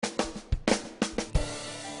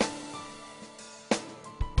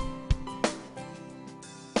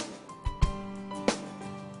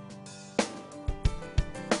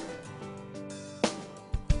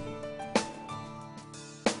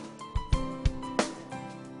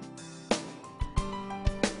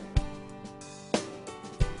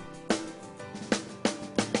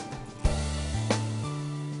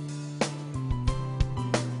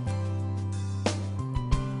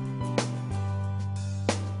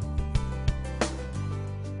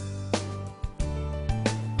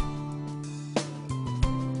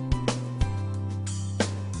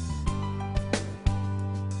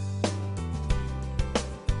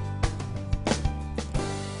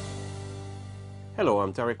Hello,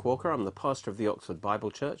 I'm Derek Walker. I'm the pastor of the Oxford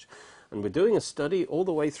Bible Church, and we're doing a study all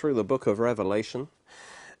the way through the book of Revelation.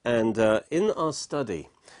 And in our study,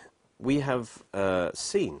 we have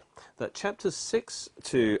seen that chapters 6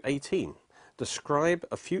 to 18 describe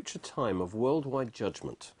a future time of worldwide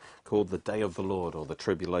judgment called the Day of the Lord, or the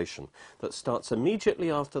Tribulation, that starts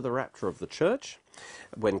immediately after the rapture of the church,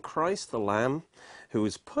 when Christ the Lamb, who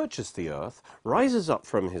has purchased the earth, rises up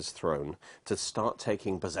from his throne to start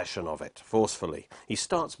taking possession of it forcefully. He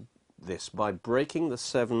starts this by breaking the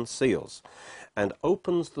 7 seals and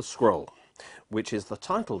opens the scroll, which is the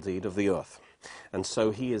title deed of the earth. And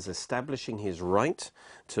so he is establishing his right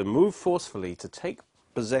to move forcefully to take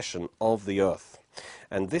possession of the earth.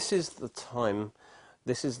 And this is the time,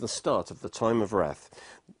 this is the start of the time of wrath,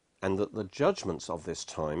 and that the judgments of this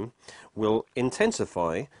time will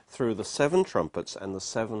intensify through the 7 trumpets and the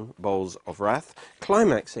 7 bowls of wrath,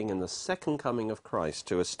 climaxing in the second coming of Christ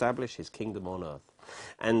to establish his kingdom on earth.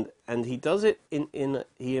 And he does it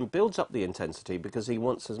he builds up the intensity because he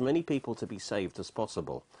wants as many people to be saved as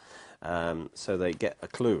possible, so they get a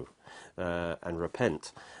clue and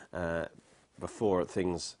repent before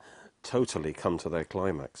things totally come to their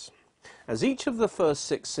climax. As each of the first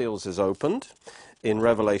 6 seals is opened in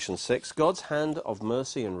Revelation 6, God's hand of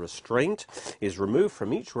mercy and restraint is removed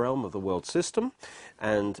from each realm of the world system,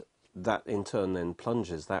 and that in turn then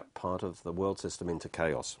plunges that part of the world system into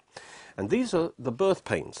chaos. And these are the birth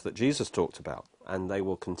pains that Jesus talked about, and they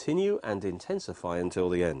will continue and intensify until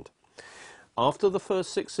the end. After the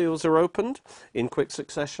first 6 seals are opened in quick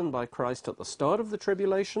succession by Christ at the start of the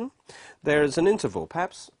tribulation, there is an interval,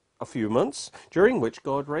 perhaps a few months, during which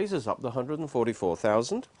God raises up the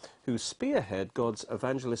 144,000 who spearhead God's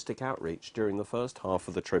evangelistic outreach during the first half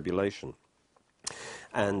of the tribulation.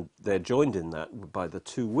 And they're joined in that by the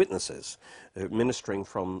 2 witnesses ministering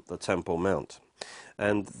from the Temple Mount.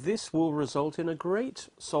 And this will result in a great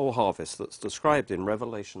soul harvest that's described in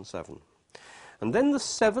Revelation 7. And then the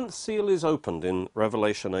 7th seal is opened in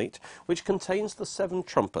Revelation 8, which contains the 7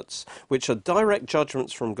 trumpets, which are direct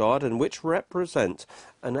judgments from God and which represent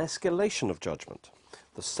an escalation of judgment.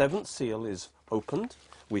 The 7th seal is opened,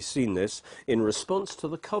 we've seen this, in response to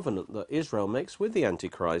the covenant that Israel makes with the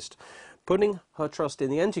Antichrist, putting her trust in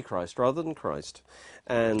the Antichrist rather than Christ.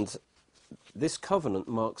 And this covenant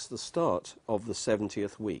marks the start of the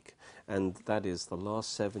 70th week, and that is the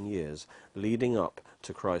last 7 years leading up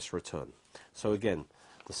to Christ's return. So again,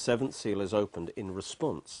 the 7th seal is opened in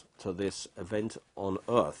response to this event on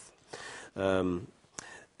earth, and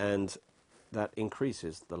that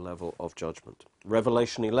increases the level of judgment.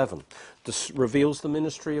 Revelation 11 reveals the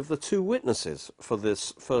ministry of the 2 witnesses for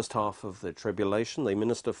this first half of the tribulation. They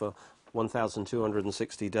minister for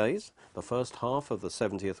 1,260 days, the first half of the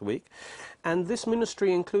 70th week. And this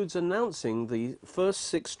ministry includes announcing the first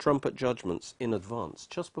 6 trumpet judgments in advance,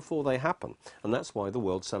 just before they happen. And that's why the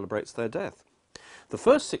world celebrates their death. The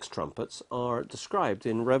first 6 trumpets are described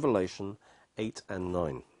in Revelation 8 and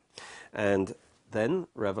 9. And then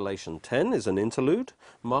Revelation 10 is an interlude,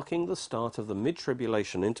 marking the start of the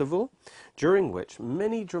mid-tribulation interval, during which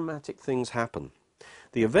many dramatic things happen.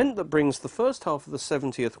 The event that brings the first half of the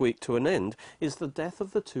 70th week to an end is the death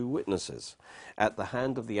of the 2 witnesses at the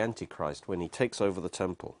hand of the Antichrist when he takes over the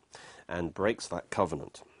temple and breaks that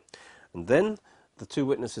covenant. And then the 2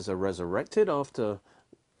 witnesses are resurrected after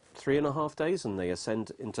 3.5 days and they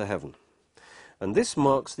ascend into heaven. And this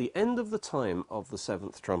marks the end of the time of the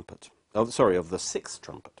 7th trumpet. Of the 6th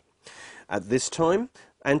trumpet. At this time,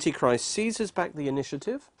 Antichrist seizes back the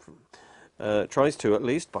initiative, tries to at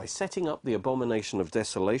least, by setting up the abomination of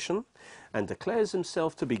desolation, and declares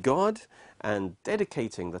himself to be God and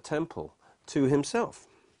dedicating the temple to himself.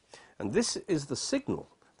 And this is the signal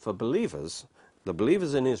for believers, the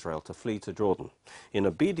believers in Israel, to flee to Jordan, in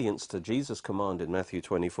obedience to Jesus' command in Matthew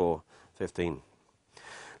 24:15.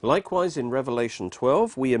 Likewise, in Revelation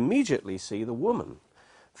 12, we immediately see the woman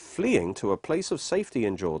fleeing to a place of safety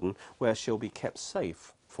in Jordan, where she'll be kept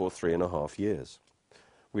safe for 3.5 years.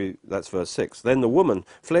 That's verse 6. Then the woman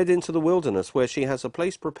fled into the wilderness, where she has a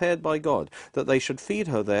place prepared by God, that they should feed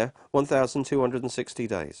her there 1,260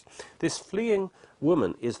 days. This fleeing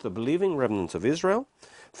woman is the believing remnant of Israel,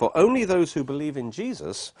 for only those who believe in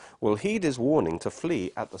Jesus will heed his warning to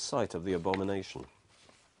flee at the sight of the abomination.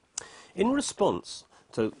 In response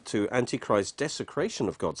to Antichrist's desecration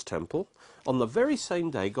of God's temple, on the very same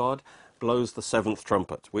day God blows the 7th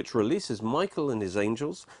trumpet, which releases Michael and his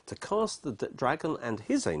angels to cast the dragon and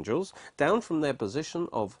his angels down from their position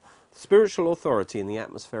of spiritual authority in the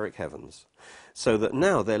atmospheric heavens, so that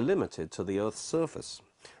now they're limited to the earth's surface.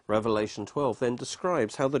 Revelation 12 then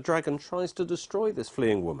describes how the dragon tries to destroy this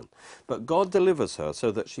fleeing woman, but God delivers her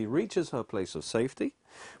so that she reaches her place of safety,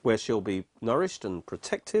 where she'll be nourished and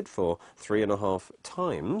protected for 3.5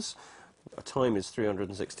 times. A time is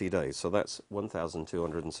 360 days, so that's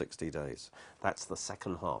 1,260 days. That's the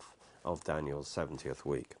second half of Daniel's 70th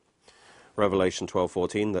week. Revelation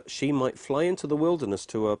 12:14, that she might fly into the wilderness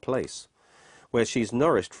to her place, where she's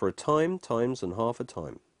nourished for a time, times, and half a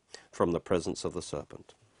time, from the presence of the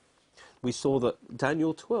serpent. We saw that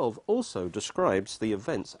Daniel 12 also describes the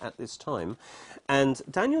events at this time, and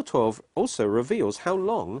Daniel 12 also reveals how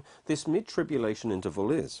long this mid-tribulation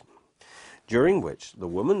interval is, during which the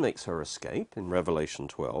woman makes her escape in Revelation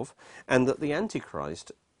 12, and that the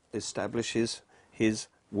Antichrist establishes his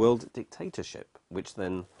world dictatorship, which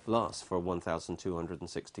then lasts for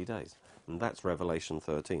 1,260 days. And that's Revelation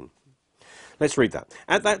 13. Let's read that.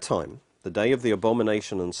 At that time, the day of the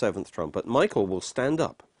abomination and seventh trumpet, Michael will stand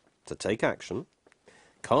up to take action,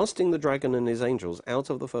 casting the dragon and his angels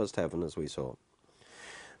out of the first heaven, as we saw.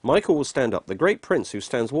 Michael will stand up, the great prince who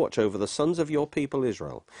stands watch over the sons of your people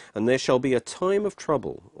Israel, and there shall be a time of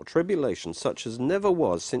trouble or tribulation such as never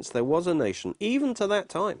was since there was a nation, even to that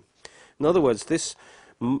time. In other words, this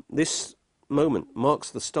moment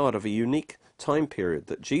marks the start of a unique time period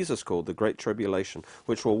that Jesus called the Great Tribulation,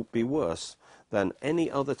 which will be worse than any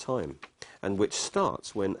other time, and which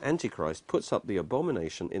starts when Antichrist puts up the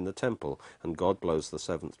abomination in the temple and God blows the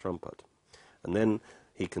seventh trumpet. And then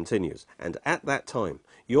he continues, and at that time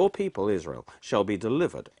your people Israel shall be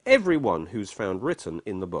delivered, every one who's found written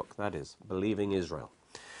in the book, that is, believing Israel.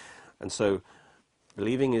 And so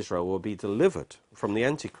believing Israel will be delivered from the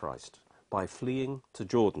Antichrist by fleeing to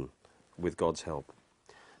Jordan with God's help.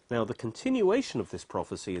 Now, the continuation of this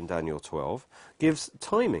prophecy in Daniel 12 gives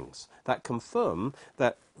timings that confirm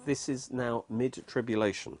that this is now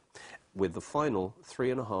mid-tribulation, with the final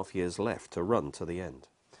 3.5 years left to run to the end.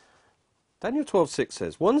 Daniel 12:6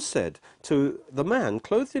 says, one said to the man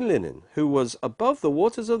clothed in linen, who was above the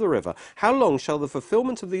waters of the river, how long shall the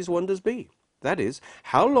fulfillment of these wonders be? That is,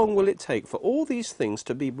 how long will it take for all these things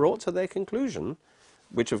to be brought to their conclusion,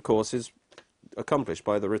 which of course is accomplished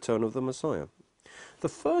by the return of the Messiah? The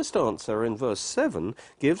first answer in verse 7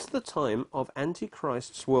 gives the time of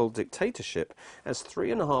Antichrist's world dictatorship as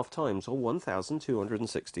 3.5 times, or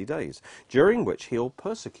 1,260 days, during which he'll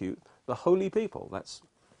persecute the holy people, that's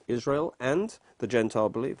Israel and the Gentile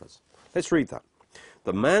believers. Let's read that.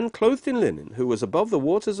 The man clothed in linen, who was above the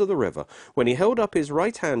waters of the river, when he held up his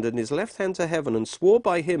right hand and his left hand to heaven, and swore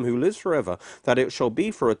by him who lives forever, that it shall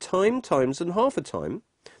be for a time, times, and half a time,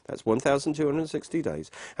 that's 1,260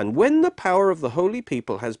 days. And when the power of the holy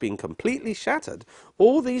people has been completely shattered,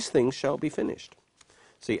 all these things shall be finished.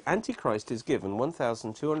 See, Antichrist is given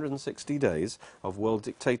 1,260 days of world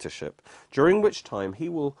dictatorship, during which time he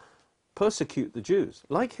will persecute the Jews,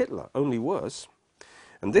 like Hitler, only worse.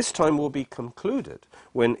 And this time will be concluded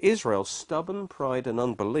when Israel's stubborn pride and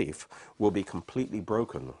unbelief will be completely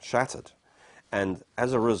broken, shattered. And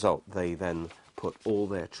as a result, they then put all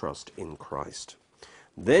their trust in Christ.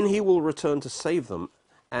 Then he will return to save them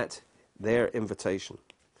at their invitation.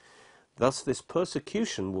 Thus, this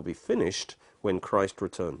persecution will be finished when Christ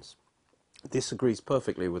returns. This agrees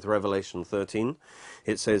perfectly with Revelation 13.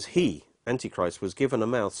 It says, he, Antichrist, was given a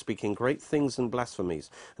mouth speaking great things and blasphemies,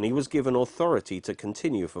 and he was given authority to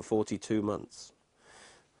continue for 42 months.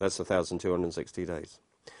 That's 1,260 days.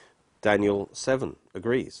 Daniel 7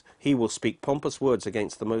 agrees. He will speak pompous words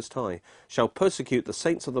against the Most High, shall persecute the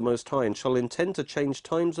saints of the Most High, and shall intend to change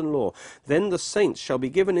times and law. Then the saints shall be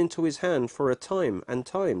given into his hand for a time, and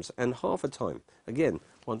times, and half a time. Again,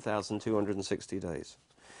 1,260 days.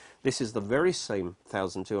 This is the very same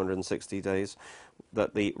 1,260 days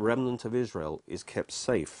that the remnant of Israel is kept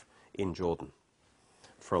safe in Jordan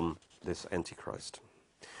from this Antichrist.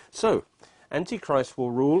 So, Antichrist will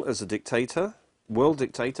rule as a dictator, world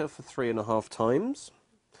dictator, for 3.5 times,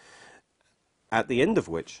 at the end of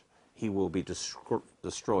which he will be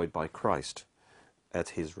destroyed by Christ at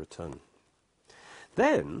his return.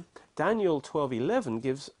 Then, Daniel 12:11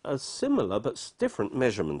 gives a similar but different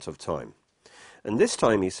measurement of time. And this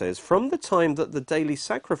time he says, from the time that the daily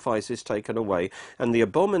sacrifice is taken away and the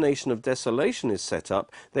abomination of desolation is set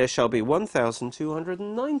up, there shall be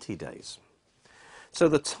 1,290 days. So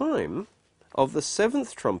the time of the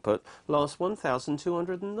seventh trumpet lasts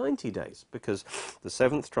 1,290 days, because the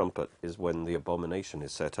seventh trumpet is when the abomination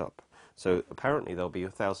is set up. So apparently there'll be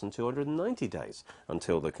 1,290 days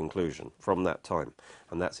until the conclusion from that time.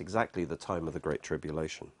 And that's exactly the time of the Great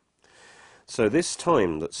Tribulation. So this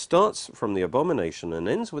time that starts from the abomination and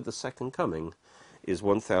ends with the second coming is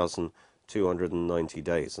 1,290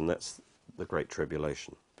 days, and that's the Great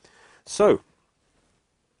Tribulation. So,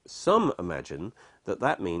 some imagine that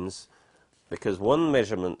that means, because one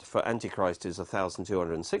measurement for Antichrist is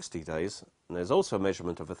 1,260 days, and there's also a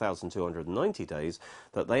measurement of 1,290 days,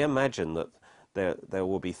 that they imagine that there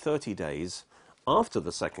will be 30 days after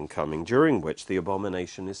the second coming, during which the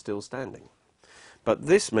abomination is still standing. But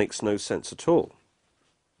this makes no sense at all.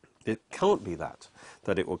 It can't be that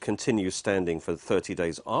it will continue standing for 30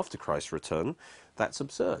 days after Christ's return. That's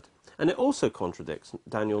absurd. And it also contradicts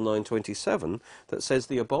Daniel 9:27, that says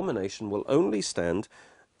the abomination will only stand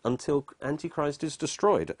until Antichrist is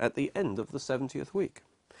destroyed at the end of the 70th week.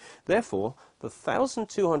 Therefore, the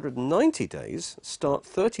 1,290 days start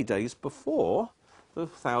 30 days before the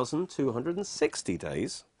 1,260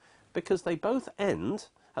 days, because they both end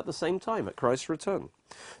at the same time, at Christ's return.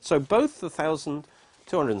 So both the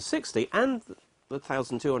 1,260 and the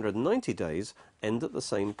 1,290 days end at the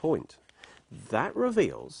same point. That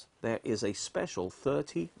reveals there is a special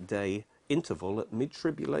 30-day interval at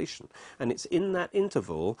mid-tribulation. And it's in that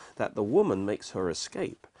interval that the woman makes her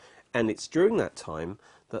escape. And it's during that time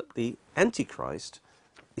that the Antichrist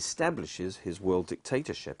establishes his world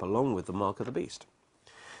dictatorship along with the mark of the beast.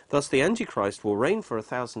 Thus the Antichrist will reign for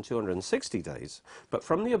 1,260 days, but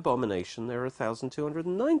from the abomination there are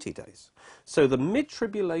 1,290 days. So the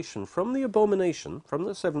mid-tribulation from the abomination, from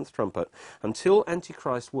the seventh trumpet, until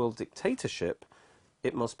Antichrist world dictatorship,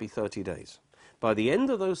 it must be 30 days. By the end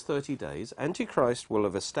of those 30 days, Antichrist will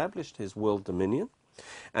have established his world dominion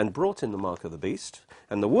and brought in the mark of the beast,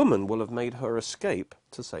 and the woman will have made her escape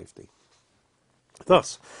to safety.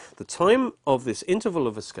 Thus, the time of this interval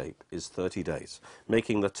of escape is 30 days,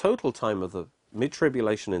 making the total time of the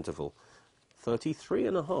mid-tribulation interval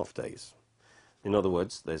 33.5 days. In other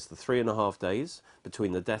words, there's the 3.5 days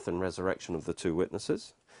between the death and resurrection of the two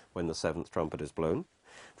witnesses, when the seventh trumpet is blown,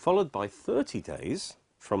 followed by 30 days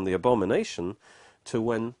from the abomination to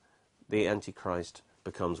when the Antichrist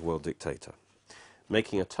becomes world dictator,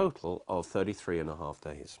 making a total of 33.5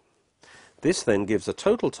 days. This then gives a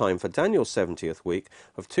total time for Daniel's 70th week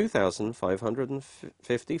of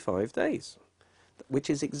 2,555 days, which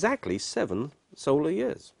is exactly 7 solar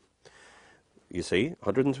years. You see,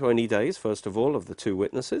 120 days, first of all, of the two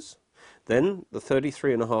witnesses, then the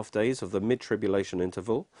 33.5 days of the mid-tribulation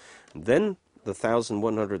interval, and then the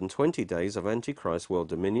 1,120 days of Antichrist world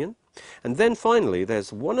dominion, and then finally there's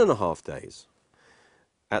 1.5 days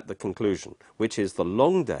at the conclusion, which is the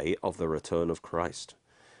long day of the return of Christ,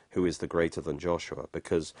 who is the greater than Joshua,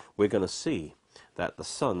 because we're going to see that the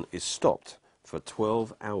sun is stopped for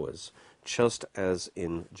 12 hours, just as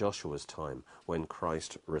in Joshua's time when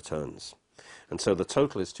Christ returns. And so the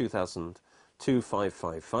total is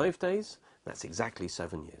 2,555 days. That's exactly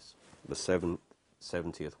 7 years, the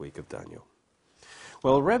 70th week of Daniel.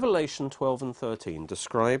 Well, Revelation 12 and 13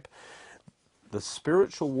 describe the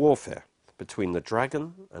spiritual warfare between the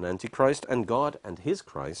dragon and Antichrist and God and his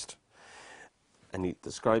Christ, and he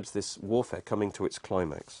describes this warfare coming to its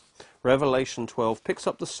climax. Revelation 12 picks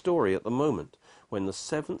up the story at the moment when the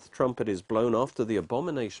seventh trumpet is blown after the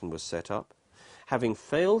abomination was set up. Having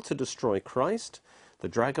failed to destroy Christ, the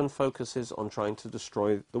dragon focuses on trying to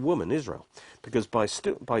destroy the woman, Israel, because by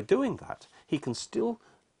doing that, he can still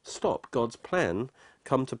stop God's plan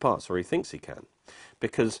come to pass, or he thinks he can.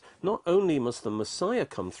 Because not only must the Messiah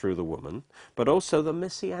come through the woman, but also the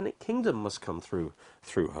Messianic kingdom must come through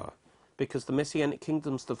her. Because the Messianic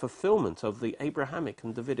kingdom's the fulfillment of the Abrahamic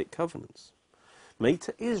and Davidic covenants made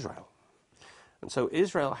to Israel. And so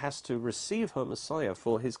Israel has to receive her Messiah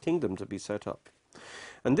for his kingdom to be set up.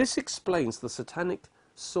 And this explains the satanic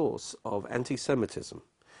source of anti-Semitism.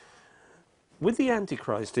 With the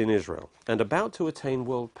Antichrist in Israel and about to attain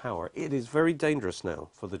world power, it is very dangerous now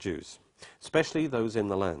for the Jews, especially those in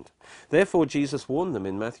the land. Therefore Jesus warned them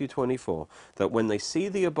in Matthew 24 that when they see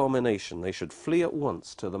the abomination, they should flee at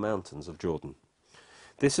once to the mountains of Jordan.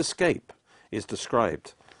 This escape is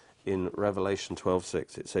described in Revelation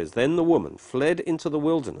 12:6. It says, "Then the woman fled into the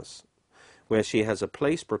wilderness, where she has a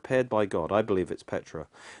place prepared by God," I believe it's Petra,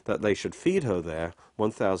 "that they should feed her there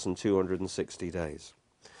 1,260 days."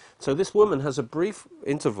 So this woman has a brief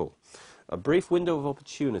interval, a brief window of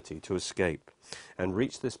opportunity to escape and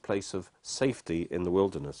reach this place of safety in the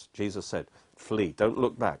wilderness. Jesus said, flee, don't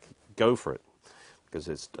look back, go for it, because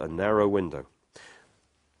it's a narrow window.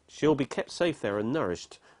 She'll be kept safe there and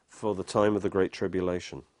nourished for the time of the Great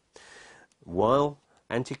Tribulation. While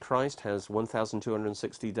Antichrist has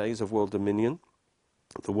 1,260 days of world dominion,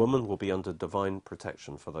 the woman will be under divine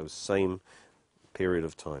protection for those same period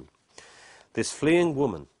of time. This fleeing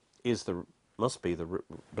woman must be the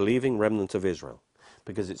believing remnant of Israel,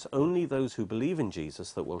 because it's only those who believe in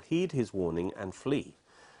Jesus that will heed his warning and flee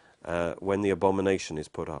when the abomination is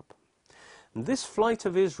put up. And this flight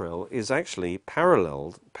of Israel is actually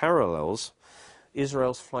parallels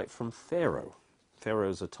Israel's flight from Pharaoh. Pharaoh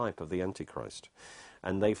is a type of the Antichrist.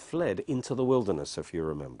 And they fled into the wilderness, if you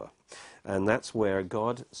remember. And that's where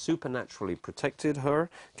God supernaturally protected her,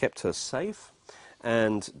 kept her safe,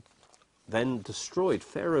 and then destroyed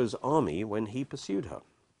Pharaoh's army when he pursued her.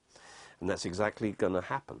 And that's exactly going to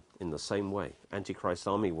happen in the same way. Antichrist's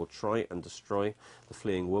army will try and destroy the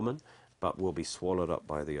fleeing woman, but will be swallowed up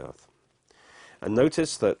by the earth. And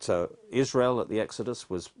notice that Israel at the Exodus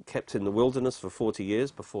was kept in the wilderness for 40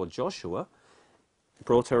 years before Joshua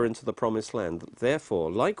brought her into the promised land.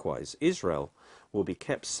 Therefore, likewise, Israel will be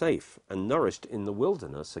kept safe and nourished in the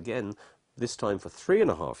wilderness again, this time for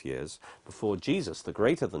 3.5 years, before Jesus, the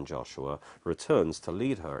greater than Joshua, returns to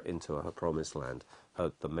lead her into her promised land,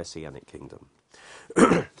 the Messianic kingdom.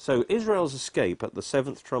 So Israel's escape at the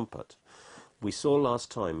seventh trumpet, we saw last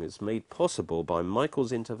time, is made possible by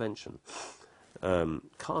Michael's intervention,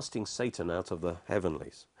 casting Satan out of the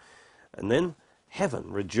heavenlies. And then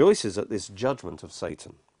heaven rejoices at this judgment of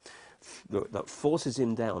Satan that forces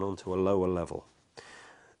him down onto a lower level.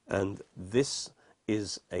 And this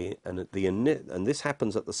is and this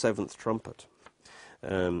happens at the seventh trumpet.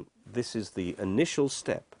 This is the initial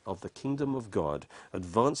step of the kingdom of God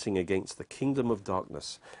advancing against the kingdom of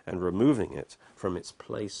darkness and removing it from its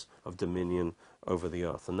place of dominion over the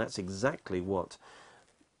earth. And that's exactly what,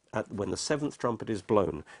 when the seventh trumpet is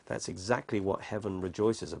blown, that's exactly what heaven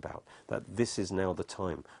rejoices about, that this is now the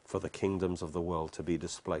time for the kingdoms of the world to be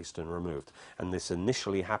displaced and removed. And this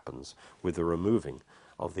initially happens with the removing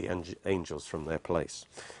of the angels from their place.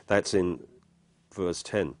 That's in verse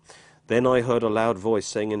 10. Then I heard a loud voice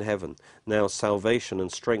saying in heaven, now salvation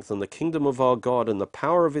and strength and the kingdom of our God and the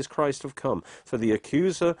power of his Christ have come. For the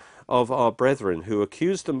accuser of our brethren, who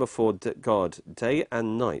accused them before God day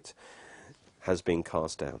and night, has been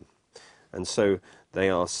cast down. And so they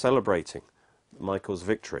are celebrating Michael's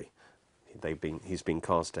victory. He's been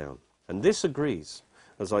cast down. And this agrees,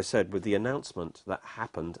 as I said, with the announcement that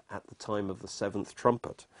happened at the time of the seventh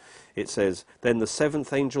trumpet. It says, then the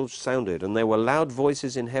seventh angel sounded, and there were loud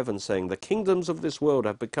voices in heaven saying, the kingdoms of this world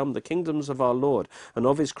have become the kingdoms of our Lord and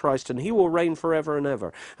of his Christ, and he will reign forever and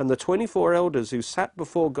ever. And the 24 elders who sat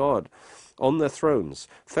before God on their thrones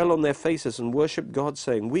fell on their faces and worshipped God,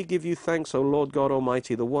 saying, we give you thanks, O Lord God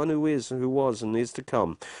Almighty, the one who is, and who was, and is to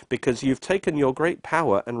come, because you've taken your great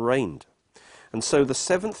power and reigned. And so the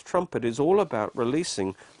seventh trumpet is all about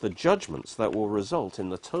releasing the judgments that will result in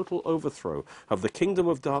the total overthrow of the kingdom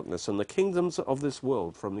of darkness and the kingdoms of this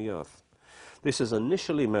world from the earth. This is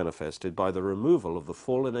initially manifested by the removal of the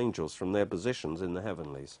fallen angels from their positions in the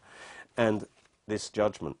heavenlies. And this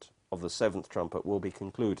judgment of the seventh trumpet will be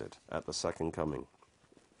concluded at the second coming.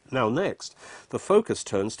 Now next, the focus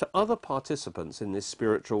turns to other participants in this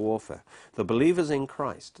spiritual warfare, the believers in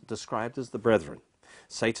Christ, described as the brethren.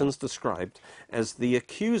 Satan's described as the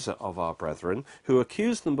accuser of our brethren, who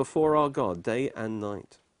accused them before our God day and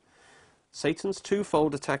night. Satan's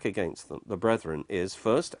twofold attack against them, the brethren, is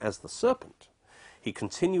first as the serpent. He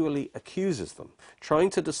continually accuses them, trying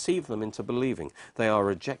to deceive them into believing they are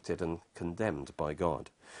rejected and condemned by God,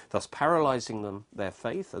 thus paralyzing them, their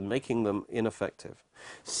faith, and making them ineffective.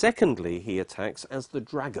 Secondly, he attacks as the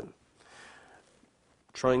dragon,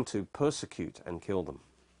 trying to persecute and kill them.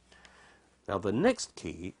 Now the next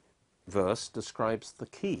key verse describes the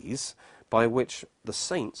keys by which the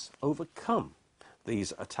saints overcome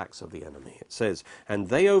these attacks of the enemy. It says, and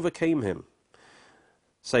they overcame him,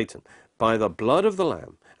 Satan, by the blood of the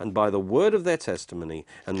Lamb and by the word of their testimony,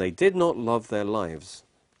 and they did not love their lives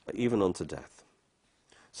even unto death.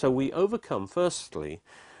 So we overcome, firstly,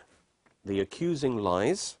 the accusing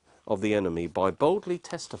lies of the enemy by boldly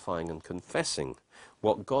testifying and confessing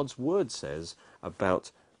what God's word says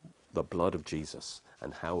about the blood of Jesus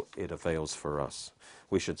and how it avails for us.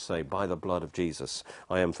 We should say, by the blood of Jesus,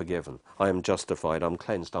 I am forgiven, I am justified, I'm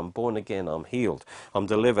cleansed, I'm born again, I'm healed, I'm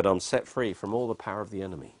delivered, I'm set free from all the power of the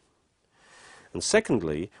enemy. And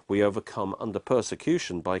secondly, we overcome under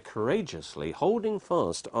persecution by courageously holding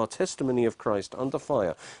fast our testimony of Christ under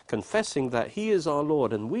fire, confessing that he is our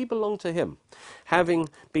Lord and we belong to him, having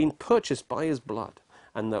been purchased by his blood,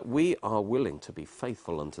 and that we are willing to be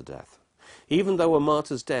faithful unto death. Even though a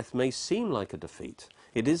martyr's death may seem like a defeat,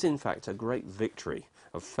 it is in fact a great victory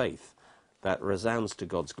of faith that resounds to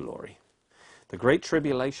God's glory. The Great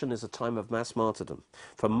Tribulation is a time of mass martyrdom,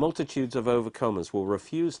 for multitudes of overcomers will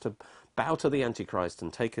refuse to bow to the Antichrist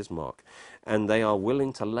and take his mark, and they are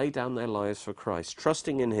willing to lay down their lives for Christ,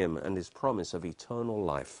 trusting in him and his promise of eternal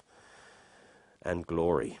life and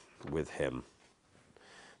glory with him.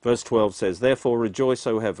 Verse 12 says, therefore rejoice,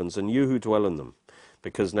 O heavens, and you who dwell in them.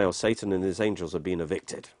 because now Satan and his angels have been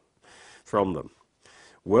evicted from them.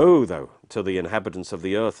 Woe, though, to the inhabitants of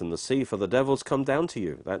the earth and the sea, for the devil's come down to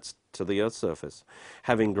you, that's to the earth's surface,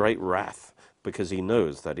 having great wrath, because he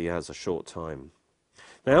knows that he has a short time.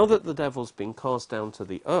 Now that the devil's been cast down to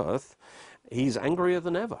the earth, he's angrier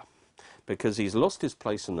than ever, because he's lost his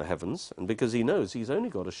place in the heavens, and because he knows he's only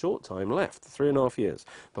got a short time left, 3.5 years,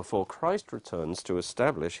 before Christ returns to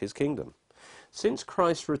establish his kingdom. Since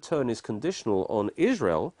Christ's return is conditional on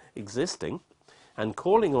Israel existing and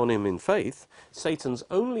calling on him in faith, Satan's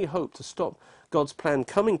only hope to stop God's plan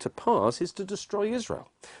coming to pass is to destroy Israel.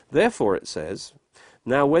 Therefore, it says,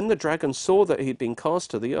 now when the dragon saw that he had been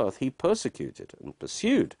cast to the earth, he persecuted and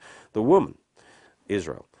pursued the woman,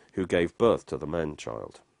 Israel, who gave birth to the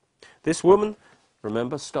man-child. This woman,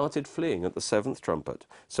 remember, started fleeing at the 7th trumpet.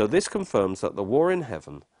 So this confirms that the war in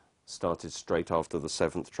heaven started straight after the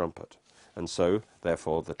 7th trumpet. And so,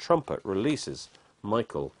 therefore, the trumpet releases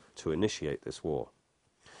Michael to initiate this war.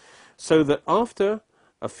 So that after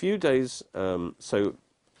a few days,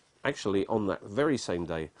 actually on that very same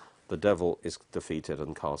day, the devil is defeated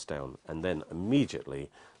and cast down, and then immediately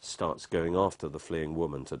starts going after the fleeing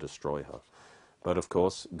woman to destroy her. But of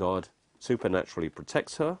course, God supernaturally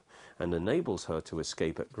protects her and enables her to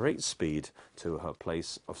escape at great speed to her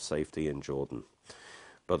place of safety in Jordan.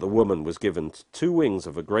 But the woman was given 2 wings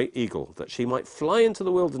of a great eagle, that she might fly into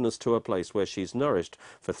the wilderness to a place where she's nourished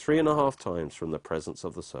for 3.5 times from the presence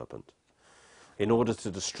of the serpent. In order to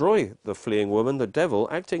destroy the fleeing woman, the devil,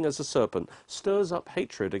 acting as a serpent, stirs up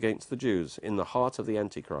hatred against the Jews in the heart of the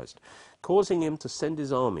Antichrist, causing him to send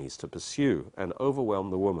his armies to pursue and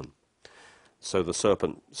overwhelm the woman. So the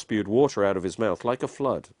serpent spewed water out of his mouth like a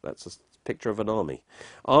flood, that's a picture of an army,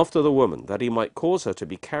 after the woman, that he might cause her to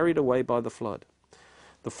be carried away by the flood.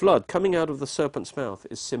 The flood coming out of the serpent's mouth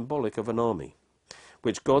is symbolic of an army,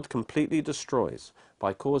 which God completely destroys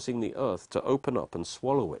by causing the earth to open up and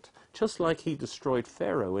swallow it, just like he destroyed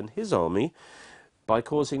Pharaoh and his army by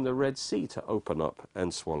causing the Red Sea to open up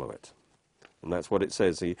and swallow it. And that's what it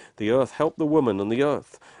says. The earth helped the woman, and the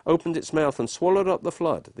earth opened its mouth and swallowed up the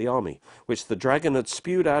flood, the army, which the dragon had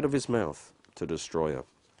spewed out of his mouth to destroy her.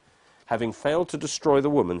 Having failed to destroy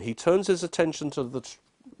the woman, he turns his attention to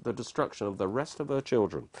the destruction of the rest of her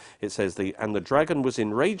children. It says, and the dragon was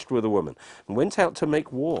enraged with the woman, and went out to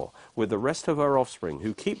make war with the rest of her offspring,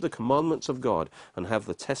 who keep the commandments of God and have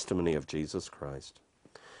the testimony of Jesus Christ.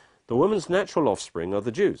 The woman's natural offspring are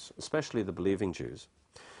the Jews, especially the believing Jews.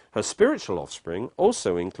 Her spiritual offspring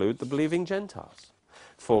also include the believing Gentiles.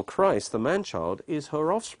 For Christ, the man-child, is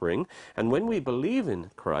her offspring, and when we believe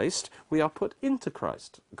in Christ, we are put into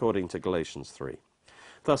Christ, according to Galatians 3.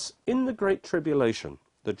 Thus, in the Great Tribulation,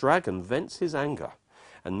 the dragon vents his anger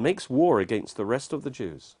and makes war against the rest of the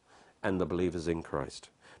Jews and the believers in Christ,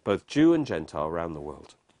 both Jew and Gentile around the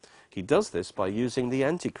world. He does this by using the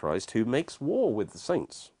Antichrist, who makes war with the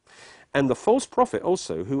saints, and the false prophet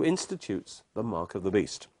also, who institutes the mark of the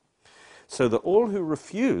beast, so that all who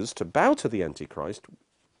refuse to bow to the Antichrist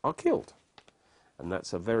are killed. And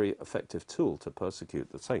that's a very effective tool to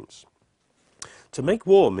persecute the saints. To make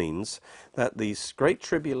war means that this Great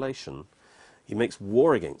Tribulation, he makes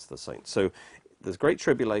war against the saints. So the Great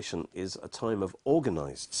Tribulation is a time of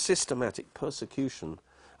organized, systematic persecution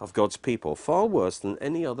of God's people, far worse than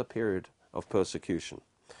any other period of persecution.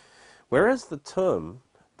 Whereas the term,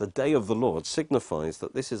 the day of the Lord, signifies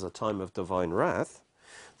that this is a time of divine wrath,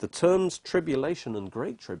 the terms tribulation and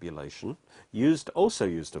great tribulation, also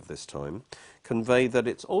used of this time, convey that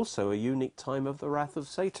it's also a unique time of the wrath of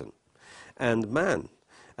Satan and man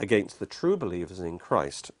against the true believers in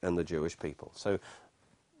Christ and the Jewish people. So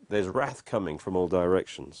there's wrath coming from all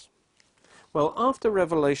directions. Well, after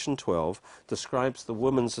Revelation 12 describes the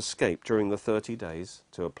woman's escape during the 30 days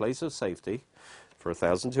to a place of safety for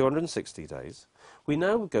 1,260 days, we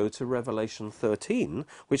now go to Revelation 13,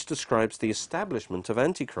 which describes the establishment of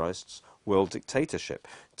Antichrist's world dictatorship,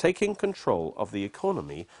 taking control of the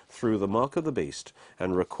economy through the mark of the beast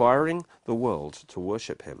and requiring the world to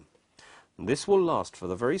worship him. And this will last for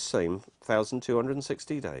the very same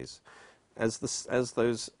 1,260 days as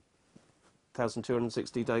those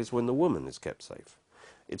 1,260 days when the woman is kept safe.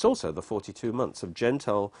 It's also the 42 months of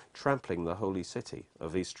Gentile trampling the holy city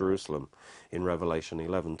of East Jerusalem in Revelation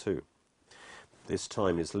 11:2. This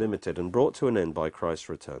time is limited and brought to an end by Christ's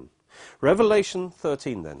return. Revelation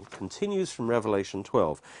 13 then continues from Revelation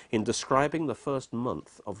 12 in describing the first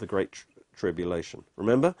month of the Great Tribulation.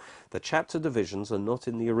 Remember, the chapter divisions are not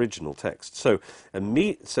in the original text. So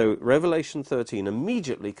Revelation 13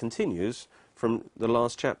 immediately continues from the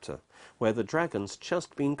last chapter, where the dragon's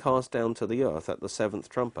just been cast down to the earth at the 7th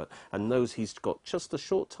trumpet and knows he's got just a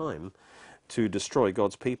short time to destroy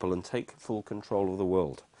God's people and take full control of the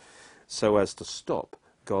world, so as to stop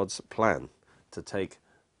God's plan to take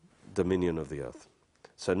dominion of the earth.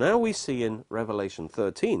 So now we see in Revelation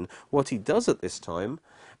 13 what he does at this time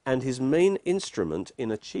and his main instrument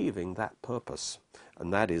in achieving that purpose,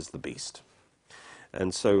 and that is the beast.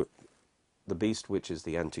 And so the beast, which is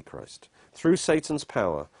the Antichrist. Through Satan's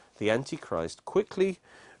power, the Antichrist quickly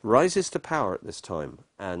rises to power at this time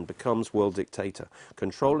and becomes world dictator,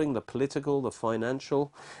 controlling the political, the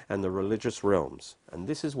financial, and the religious realms. And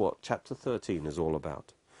this is what chapter 13 is all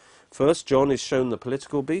about. First, John is shown the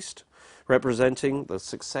political beast, representing the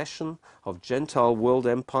succession of Gentile world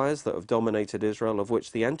empires that have dominated Israel, of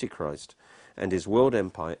which the Antichrist and his world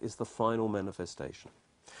empire is the final manifestation.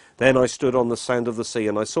 Then I stood on the sand of the sea,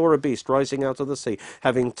 and I saw a beast rising out of the sea,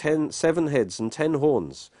 having 7 heads and 10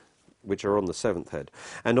 horns, which are on the 7th head,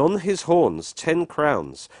 and on his horns 10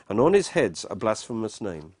 crowns, and on his heads a blasphemous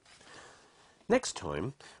name. Next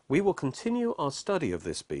time, we will continue our study of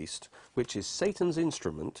this beast, which is Satan's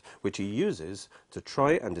instrument, which he uses to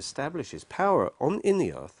try and establish his power in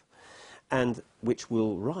the earth, and which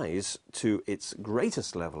will rise to its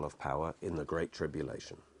greatest level of power in the Great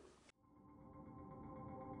Tribulation.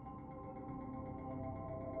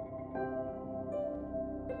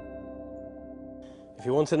 If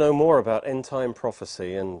you want to know more about end-time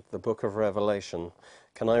prophecy and the book of Revelation,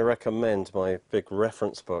 can I recommend my big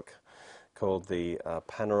reference book called the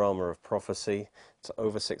Panorama of Prophecy. It's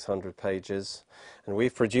over 600 pages, and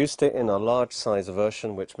we've produced it in a large size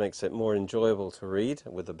version, which makes it more enjoyable to read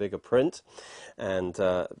with a bigger print, and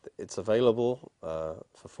it's available for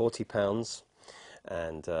 £40,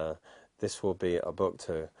 and this will be a book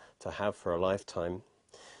to have for a lifetime.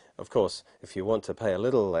 Of course, if you want to pay a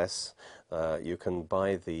little less, you can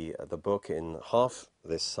buy the book in half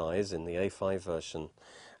this size in the A5 version,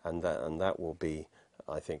 and that will be,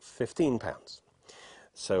 I think, £15.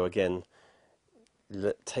 So again,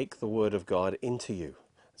 take the Word of God into you,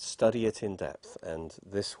 study it in depth, and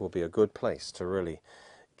this will be a good place to really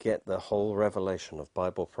get the whole revelation of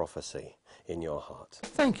Bible prophecy in your heart.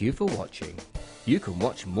 Thank you for watching. You can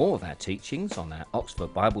watch more of our teachings on our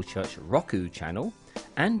Oxford Bible Church Roku channel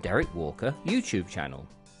and Derek Walker YouTube channel.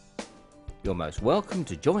 You're most welcome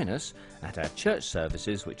to join us at our church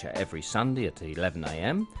services, which are every Sunday at 11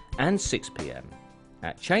 AM and 6 PM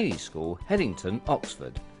at Cheney School, Headington,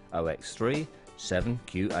 Oxford, OX3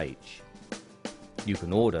 7QH. You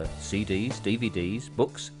can order CDs, DVDs,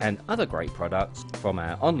 books and other great products from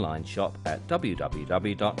our online shop at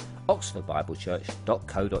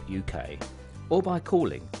www.oxfordbiblechurch.co.uk or by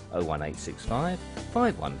calling 01865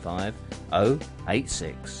 515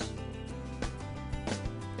 086.